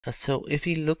So if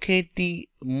we look at the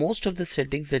most of the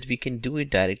settings that we can do it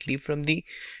directly from the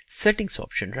settings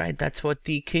option, right? That's what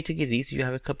the categories, you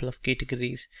have a couple of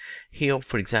categories here,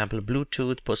 for example,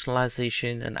 Bluetooth,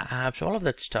 personalization and apps, all of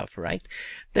that stuff, right?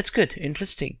 That's good,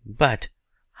 interesting. But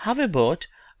how about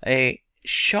a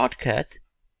shortcut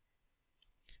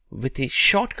with a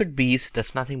shortcut base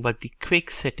that's nothing but the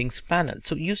quick settings panel?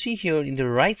 So you see here in the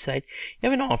right side, you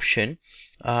have an option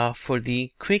for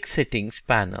the quick settings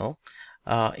panel.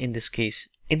 In this case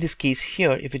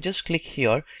here, if you just click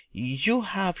here, you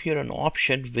have here an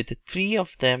option with the three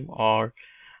of them are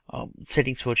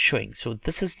settings were showing. So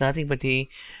this is nothing but a,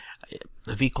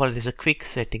 we call it as a quick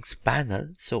settings panel.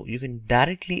 So you can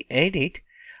directly edit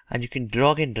and you can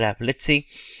drag and drop. Let's say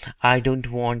I don't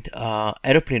want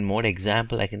aeroplane mode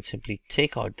example. I can simply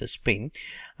take out this pin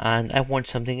and I want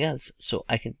something else. So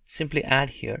I can simply add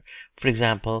here, for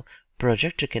example,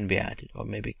 projector can be added, or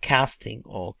maybe casting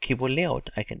or keyboard layout.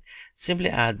 I can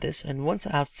simply add this, and once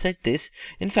I have set this,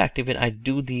 in fact, even I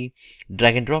do the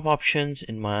drag and drop options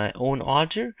in my own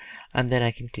order, and then I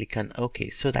can click on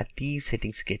OK, so that these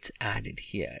settings gets added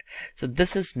here. So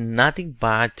this is nothing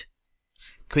but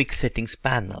quick settings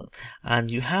panel, and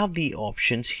you have the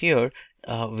options here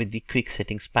with the quick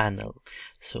settings panel.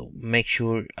 So make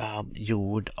sure you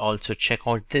would also check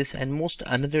out this. And most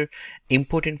another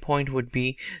important point would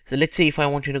be, so let's say if I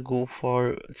want you to go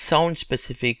for sound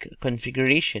specific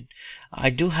configuration,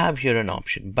 I do have here an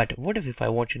option. But what if I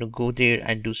want you to go there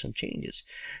and do some changes?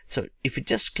 So if you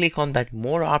just click on that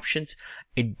more options,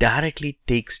 it directly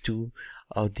takes to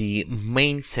the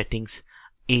main settings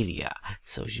area.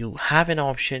 So you have an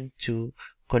option to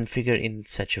configure in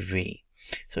such a way.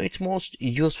 So it's most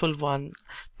useful one.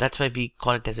 That's why we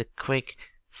call it as a quick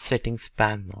settings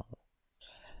panel.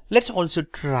 Let's also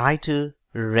try to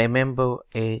remember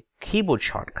a keyboard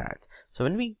shortcut. So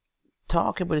when we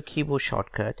talk about a keyboard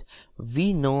shortcut,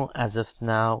 we know as of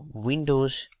now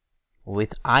Windows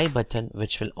with I button,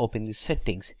 which will open the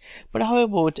settings. But how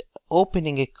about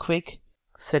opening a quick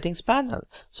settings panel?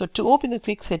 So to open the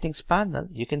quick settings panel,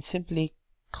 you can simply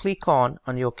click on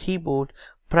your keyboard,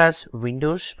 press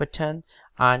Windows button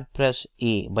and press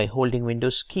A by holding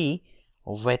Windows key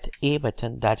with A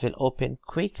button. That will open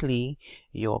quickly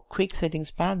your quick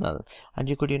settings panel, and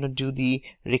you could do the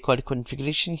record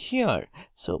configuration here.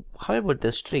 So how about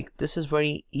this trick? This is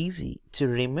very easy to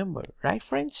remember, right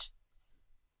friends?